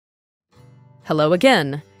Hello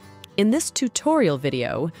again! In this tutorial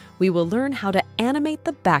video, we will learn how to animate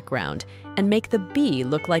the background and make the bee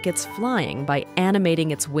look like it's flying by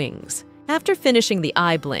animating its wings. After finishing the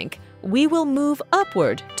eye blink, we will move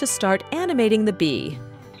upward to start animating the bee.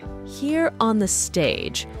 Here on the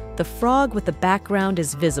stage, the frog with the background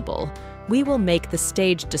is visible. We will make the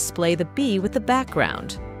stage display the bee with the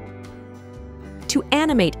background. To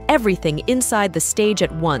animate everything inside the stage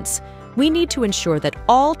at once, we need to ensure that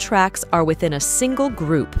all tracks are within a single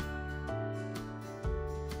group.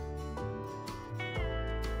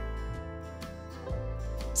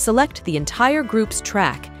 Select the entire group's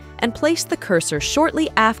track and place the cursor shortly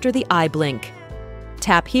after the eye blink.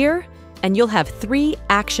 Tap here, and you'll have 3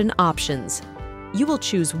 action options. You will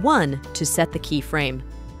choose one to set the keyframe.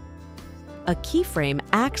 A keyframe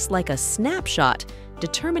acts like a snapshot,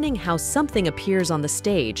 determining how something appears on the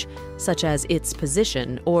stage, such as its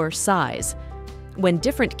position or size. When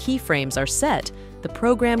different keyframes are set, the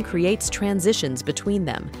program creates transitions between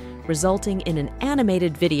them, resulting in an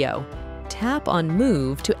animated video. Tap on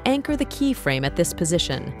Move to anchor the keyframe at this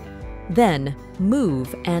position. Then,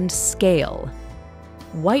 Move and Scale.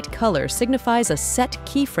 White color signifies a set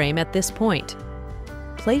keyframe at this point.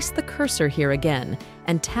 Place the cursor here again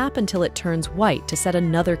and tap until it turns white to set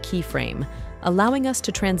another keyframe, allowing us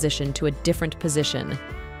to transition to a different position.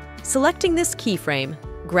 Selecting this keyframe,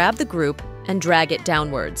 grab the group and drag it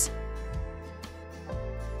downwards.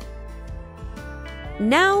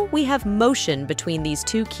 Now we have motion between these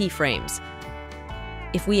 2 keyframes.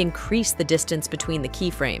 If we increase the distance between the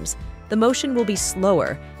keyframes, the motion will be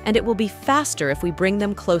slower, and it will be faster if we bring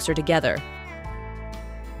them closer together.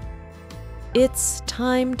 It's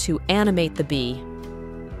time to animate the bee.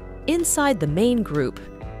 Inside the main group,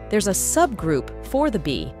 there's a subgroup for the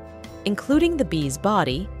bee, including the bee's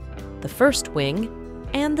body, the first wing,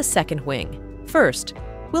 and the second wing. First,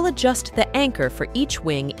 we'll adjust the anchor for each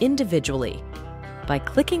wing individually. By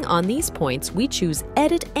clicking on these points, we choose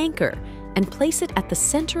Edit Anchor and place it at the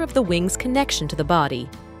center of the wing's connection to the body.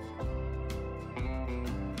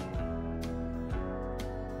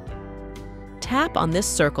 Tap on this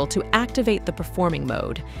circle to activate the performing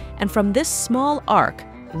mode, and from this small arc,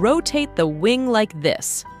 rotate the wing like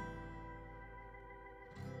this.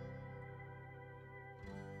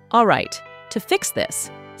 Alright, to fix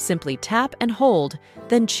this, simply tap and hold,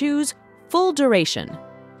 then choose Full Duration.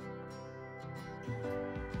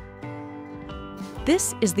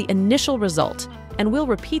 This is the initial result, and we'll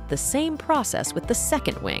repeat the same process with the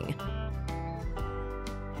second wing.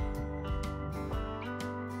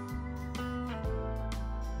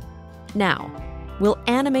 Now, we'll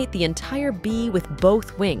animate the entire bee with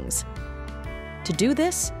both wings. To do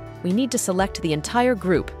this, we need to select the entire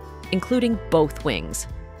group, including both wings.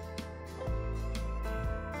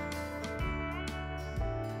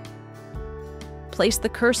 Place the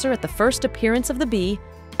cursor at the first appearance of the bee,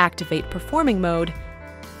 activate performing mode,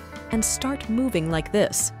 and start moving like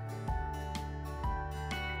this.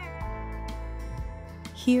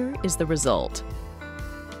 Here is the result.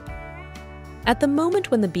 At the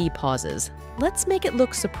moment when the bee pauses, let's make it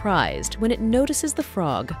look surprised when it notices the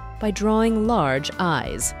frog by drawing large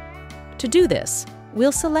eyes. To do this,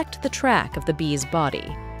 we'll select the track of the bee's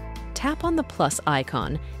body. Tap on the plus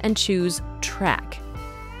icon and choose Track.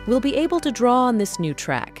 We'll be able to draw on this new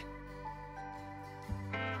track.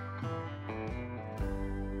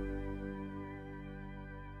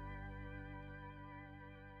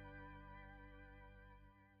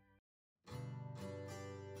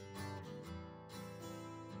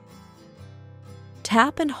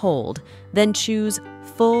 Tap and hold, then choose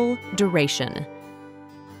Full Duration.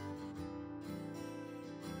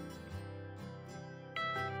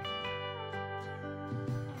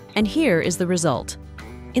 And here is the result.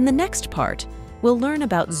 In the next part, we'll learn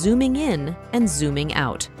about zooming in and zooming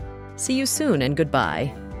out. See you soon and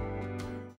goodbye.